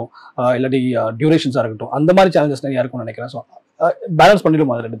பண்ணுறதா இருக்கட்டும், இல்லாட்டி டியூரேஷன்ஸாக இருக்கட்டும், அந்த மாதிரி சேலஞ்சஸ் நிறையா இருக்கும்னு நினைக்கிறேன். ஸோ பேலன்ஸ்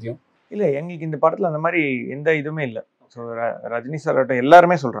பண்ணிடுமா அது ரெண்டுத்தையும்? இல்லை, எங்களுக்கு இந்த படத்தில் அந்த மாதிரி எந்த இதுவுமே இல்லை. ஸோ ரஜினி சார்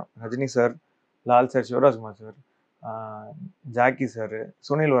எல்லாருமே சொல்கிறேன், Rajini sir, Lal sir, Shivarajkumar sir, Jackie sir,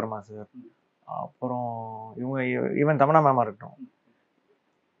 Sunil Verma sir, அப்புறம் இவங்க ஈவன் தமனா மேமா இருக்கட்டும்,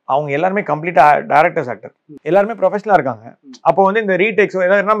 அவங்க எல்லாருமே கம்ப்ளீட்டாக டேரக்டர்ஸ், ஆக்டர் எல்லாருமே ப்ரொஃபஷனலாக இருக்காங்க. அப்போ வந்து இந்த ரீடேக்ஸோ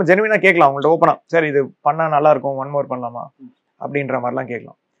ஏதாவது நம்ம ஜெனுவினாக கேட்கலாம் அவங்கள்ட்ட ஓப்பனாக, சார் இது பண்ணால் நல்லாயிருக்கும், 1 more பண்ணலாமா அப்படின்ற மாதிரிலாம்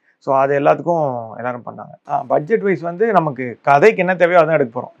கேட்கலாம். ஸோ அது எல்லாத்துக்கும் எல்லாரும் பண்ணாங்க. பட்ஜெட் வைஸ் வந்து நமக்கு கதைக்கு என்ன தேவையோ அதான்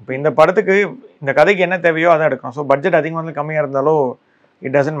எடுக்க போகிறோம். இப்போ இந்த படத்துக்கு இந்த கதைக்கு என்ன தேவையோ அதான் எடுக்கணும். ஸோ பட்ஜெட் அதிகமாக வந்து கம்மியாக இருந்தாலோ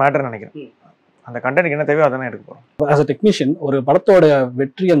இட் டசன்ட் மேட்டர்னு நினைக்கிறேன். அந்த கண்டென்ட்க்கு என்ன தேவையோ அதானே எடுக்க போகிறோம். ஆஸ் அ டெக்னீஷியன் ஒரு படத்தோட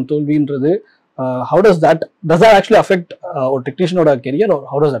வெற்றி and தோல்வின்றது how does that actually affect ஒரு டெக்னீஷியனோட career, or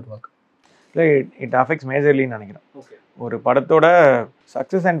how does that work? இல்லை, இட் அஃபெக்ட்ஸ் மேஜர்லின்னு நினைக்கிறேன். ஒரு படத்தோட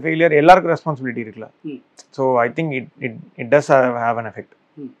சக்ஸஸ் அண்ட் ஃபெயிலியர் எல்லாருக்கும் ரெஸ்பான்சிபிலிட்டி இருக்குல்ல. So I think it does have an effect.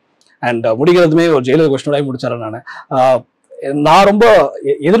 And முடிக்கிறதுமே ஒரு ஜெயிலர் கொஸ்டினோட முடிச்சாரன். நான் ரொம்ப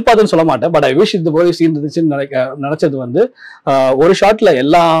எதிர்பார்த்துன்னு சொல்ல மாட்டேன், பட் ஐ விஷ் இந்த போய் சீன் இருந்துச்சுன்னு நினைச்சது வந்து ஒரு ஷாட்ல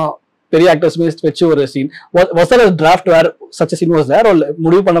எல்லா பெரிய ஆக்டர்ஸுமே வச்சு ஒரு scene was there a draft where such a scene was there, or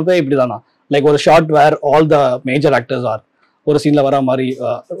முடிவு பண்ணப்பே இப்படிதானா, லைக் ஒரு shot where all the major actors R ஒரு சீன்ல வர மாதிரி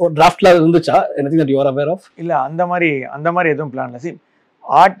ஒரு டிராஃப்ட்ல இருந்துச்சா? Anything that you are aware of? இல்லை, அந்த மாதிரி எதுவும் பிளான் இல்லை.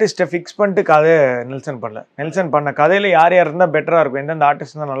 ஆர்டிஸ்ட்டை ஃபிக்ஸ் பண்ணிட்டு கதை நெல்சன் பண்ண கதையில் யார் இருந்தால் பெட்டராக இருக்கும், எந்தெந்த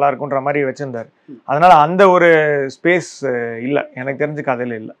ஆர்டிஸ்ட் தான் நல்லா இருக்குன்ற மாதிரி வச்சுருந்தார். அதனால் அந்த ஒரு ஸ்பேஸ் இல்லை எனக்கு தெரிஞ்சு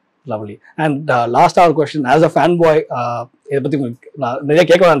கதையில் இல்லை. லவ்லி. அண்ட் லாஸ்ட் ஒரு question, as a fan boy, இதை பற்றி நான் நிறைய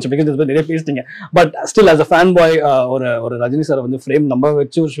கேட்க நினச்சேன், பிகாஸ் இதை பற்றி நிறைய பேசிட்டீங்க. But still as a fan boy ஒரு ரஜினி சார் வந்து ஃப்ரேம் நம்ம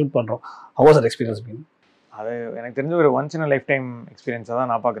வச்சு ஒரு ஷூட் பண்ணுறோம், how was that experience been? அது எனக்கு தெரிஞ்ச ஒரு once in a life time எக்ஸ்பீரியன்ஸாக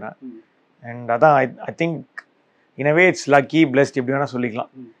தான் நான் பார்க்குறேன். அண்ட் அதான் I think in a way it's lucky, blessed, இப்படி வேணால்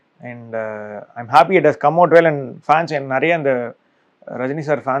சொல்லிக்கலாம். And I am happy it has come out well. And fans நிறைய அந்த ரஜினி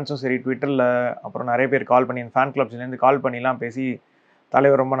சார் ஃபேன்ஸும் சரி, ட்விட்டரில் அப்புறம் நிறைய பேர் கால் பண்ணி அந்த ஃபேன் கிளப்ஸ்லேருந்து கால் பண்ணிலாம் பேசி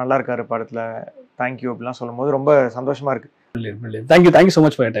தலைவர் ரொம்ப நல்லா இருக்காரு படத்தில், தேங்க்யூ அப்படிலாம் சொல்லும் போது ரொம்ப சந்தோஷமாக இருக்குது. Brilliant. Thank you so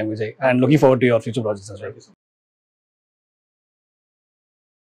much for your time, Vijay, and looking forward to your future projects as well.